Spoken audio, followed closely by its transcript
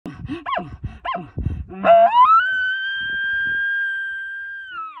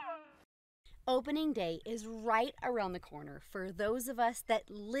Opening day is right around the corner for those of us that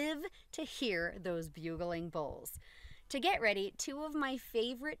live to hear those bugling bulls. To get ready, two of my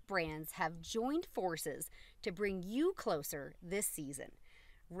favorite brands have joined forces to bring you closer this season.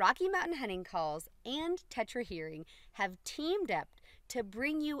 Rocky Mountain Hunting Calls and Tetra Hearing have teamed up to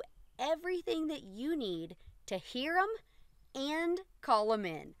bring you everything that you need to hear them and call them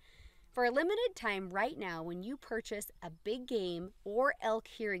in. For a limited time right now, when you purchase a big game or elk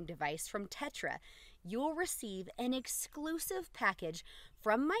hearing device from Tetra, you'll receive an exclusive package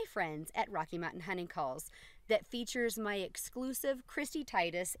from my friends at Rocky Mountain Hunting Calls that features my exclusive Kristy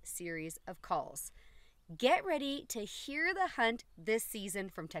Titus series of calls. Get ready to hear the hunt this season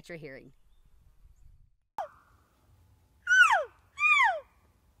from Tetra Hearing.